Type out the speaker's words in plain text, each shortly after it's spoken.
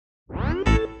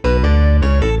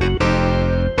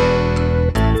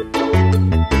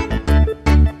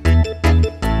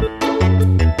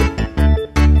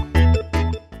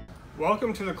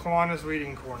Welcome to the Kiwanis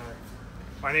Reading Corner.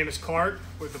 My name is Clark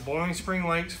with the Boiling Spring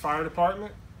Lakes Fire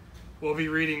Department. We'll be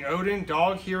reading Odin,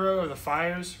 Dog Hero of the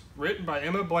Fires, written by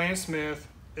Emma Bland Smith,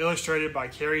 illustrated by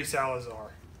Carrie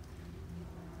Salazar.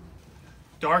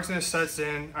 Darkness sets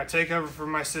in. I take over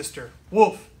from my sister.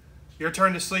 Wolf, your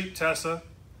turn to sleep, Tessa.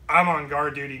 I'm on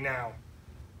guard duty now.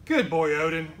 Good boy,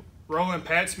 Odin. Roland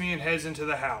pats me and heads into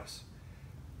the house.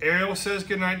 Ariel says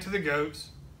goodnight to the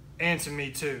goats, and to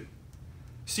me too.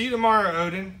 See you tomorrow,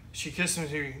 Odin. She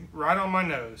kisses me right on my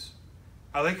nose.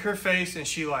 I lick her face and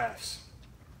she laughs.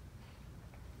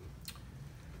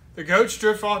 The goats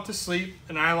drift off to sleep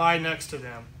and I lie next to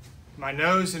them, my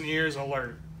nose and ears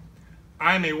alert.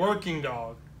 I am a working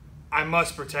dog. I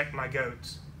must protect my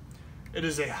goats. It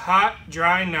is a hot,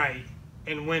 dry night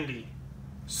and windy.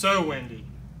 So windy.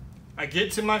 I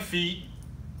get to my feet.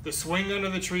 The swing under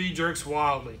the tree jerks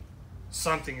wildly.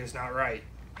 Something is not right.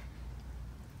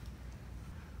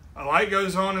 A light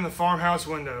goes on in the farmhouse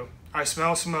window. I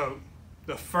smell smoke.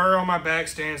 The fur on my back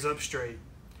stands up straight.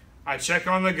 I check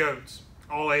on the goats,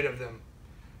 all 8 of them.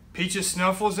 Peaches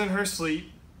snuffles in her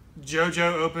sleep.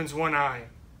 Jojo opens one eye.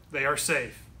 They are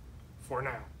safe, for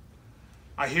now.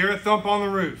 I hear a thump on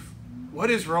the roof.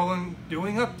 What is Roland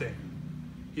doing up there?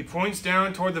 He points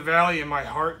down toward the valley and my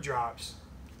heart drops.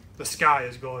 The sky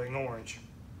is glowing orange.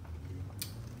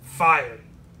 Fire.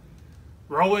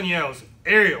 Roland yells,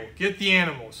 Ariel, get the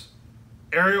animals.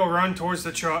 Ariel runs towards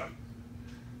the truck,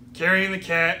 carrying the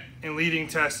cat and leading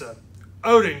Tessa.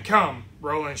 Odin, come,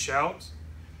 Roland shouts.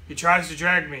 He tries to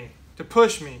drag me, to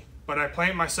push me, but I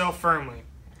plant myself firmly.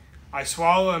 I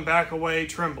swallow and back away,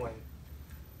 trembling.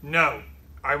 No,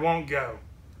 I won't go.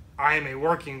 I am a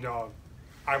working dog.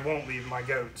 I won't leave my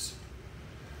goats.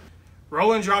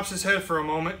 Roland drops his head for a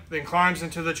moment, then climbs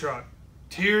into the truck.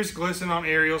 Tears glisten on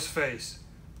Ariel's face.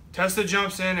 Tessa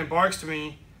jumps in and barks to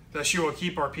me that she will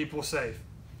keep our people safe.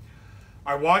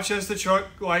 I watch as the truck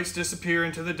lights disappear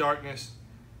into the darkness.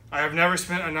 I have never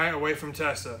spent a night away from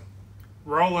Tessa.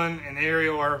 Roland and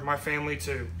Ariel are my family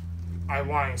too. I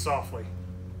whine softly.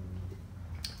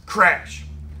 Crash!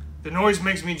 The noise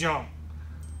makes me jump.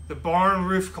 The barn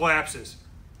roof collapses.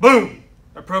 Boom!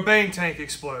 A propane tank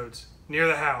explodes near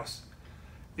the house.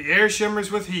 The air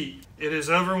shimmers with heat. It is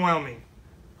overwhelming.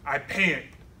 I pant,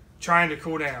 trying to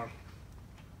cool down.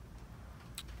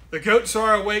 The goats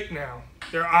are awake now,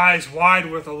 their eyes wide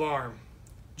with alarm.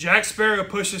 Jack Sparrow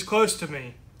pushes close to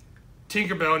me.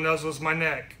 Tinkerbell nuzzles my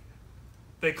neck.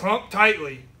 They clump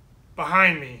tightly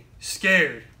behind me,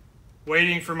 scared,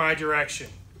 waiting for my direction.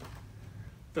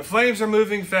 The flames are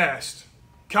moving fast,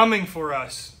 coming for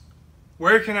us.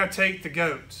 Where can I take the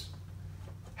goats?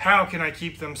 How can I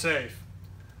keep them safe?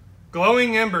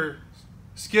 Glowing embers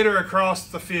skitter across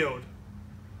the field.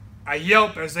 I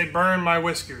yelp as they burn my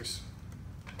whiskers.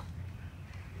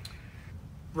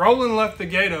 Roland left the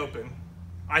gate open.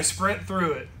 I sprint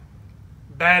through it.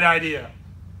 Bad idea.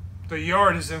 The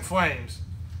yard is in flames.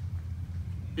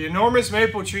 The enormous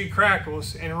maple tree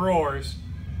crackles and roars.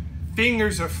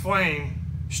 Fingers of flame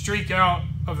streak out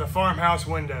of the farmhouse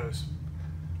windows.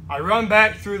 I run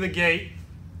back through the gate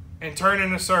and turn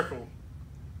in a circle.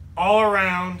 All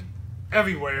around,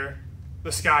 everywhere,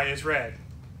 the sky is red.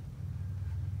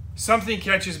 Something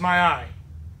catches my eye.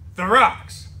 The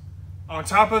rocks. On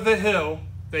top of the hill,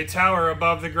 they tower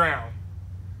above the ground.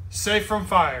 Safe from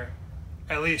fire,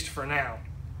 at least for now.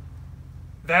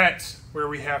 That's where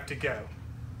we have to go.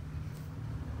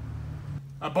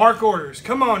 A bark orders,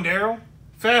 come on, Daryl.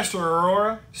 Faster,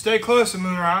 Aurora. Stay close,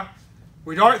 Moonra.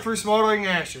 We dart through smoldering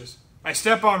ashes. I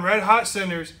step on red-hot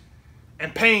cinders,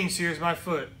 and pain sears my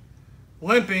foot.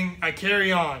 Limping, I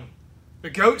carry on. The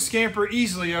goats scamper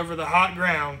easily over the hot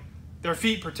ground, their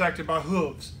feet protected by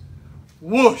hooves.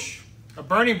 Whoosh! A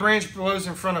burning branch blows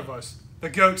in front of us. The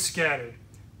goats scatter.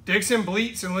 Dixon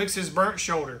bleats and licks his burnt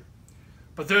shoulder.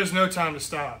 But there's no time to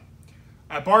stop.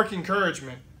 I bark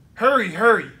encouragement. Hurry,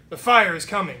 hurry! The fire is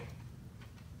coming.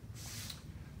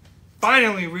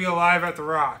 Finally, we arrive at the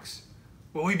rocks.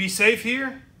 Will we be safe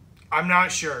here? I'm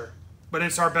not sure, but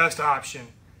it's our best option.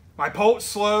 My pulse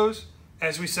slows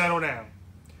as we settle down.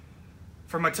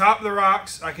 From atop the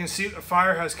rocks, I can see that the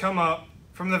fire has come up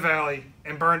from the valley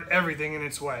and burned everything in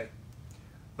its way.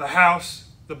 The house,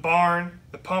 the barn,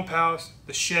 the pump house,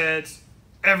 the sheds,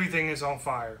 everything is on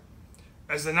fire.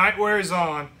 As the night wears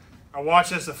on, I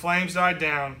watch as the flames die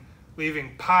down,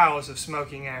 leaving piles of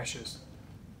smoking ashes.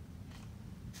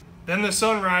 Then the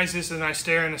sun rises and I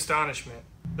stare in astonishment.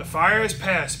 The fire has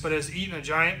passed but has eaten a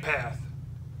giant path.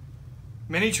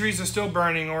 Many trees are still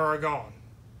burning or are gone.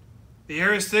 The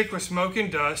air is thick with smoke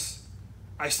and dust.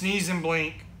 I sneeze and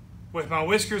blink. With my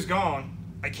whiskers gone,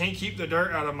 I can't keep the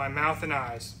dirt out of my mouth and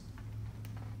eyes.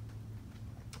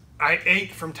 I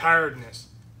ache from tiredness,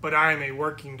 but I am a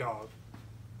working dog.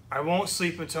 I won't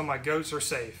sleep until my goats are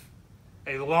safe.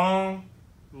 A long,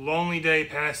 lonely day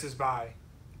passes by.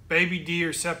 Baby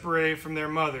deer separated from their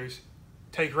mothers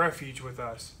take refuge with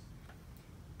us.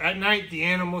 At night the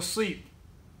animals sleep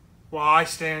while I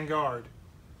stand guard.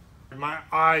 My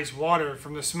eyes water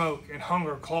from the smoke and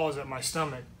hunger claws at my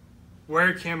stomach.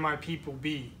 Where can my people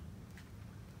be?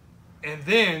 And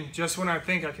then, just when I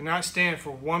think I cannot stand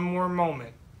for one more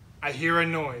moment, I hear a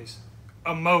noise.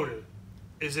 A motor.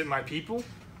 Is it my people?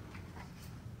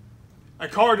 A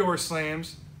car door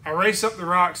slams. I race up the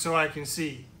rock so I can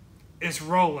see. It's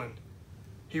Roland.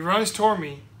 He runs toward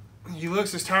me. He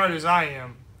looks as tired as I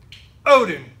am.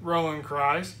 Odin, Roland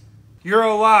cries. You're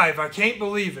alive. I can't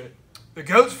believe it. The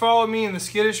goats follow me and the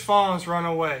skittish fawns run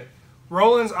away.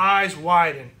 Roland's eyes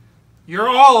widen. You're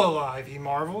all alive, he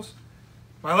marvels.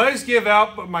 My legs give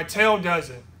out, but my tail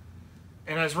doesn't.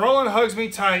 And as Roland hugs me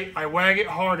tight, I wag it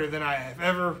harder than I have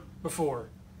ever before.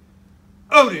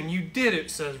 Odin, you did it,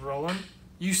 says Roland.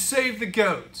 You saved the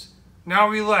goats. Now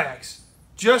relax.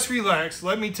 Just relax.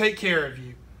 Let me take care of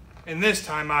you. And this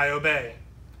time I obey.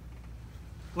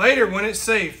 Later, when it's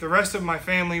safe, the rest of my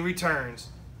family returns.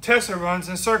 Tessa runs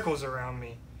in circles around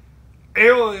me.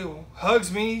 Ariel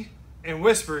hugs me and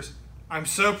whispers, I'm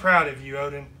so proud of you,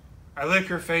 Odin. I lick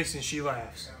her face and she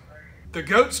laughs. The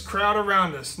goats crowd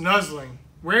around us, nuzzling.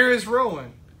 Where is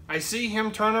Roland? I see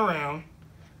him turn around,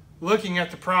 looking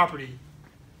at the property.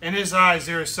 In his eyes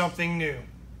there is something new.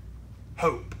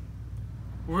 Hope.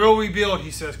 We'll rebuild,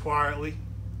 he says quietly.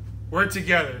 We're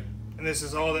together, and this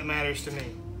is all that matters to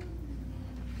me.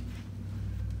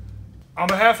 On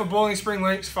behalf of Bowling Spring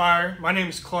Lakes Fire, my name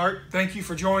is Clark. Thank you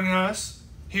for joining us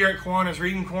here at Kiwanis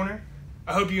Reading Corner.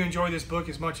 I hope you enjoyed this book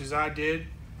as much as I did.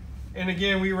 And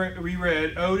again, we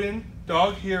read Odin,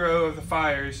 Dog Hero of the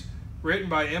Fires, written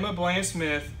by Emma Bland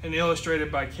Smith and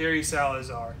illustrated by Carrie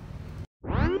Salazar.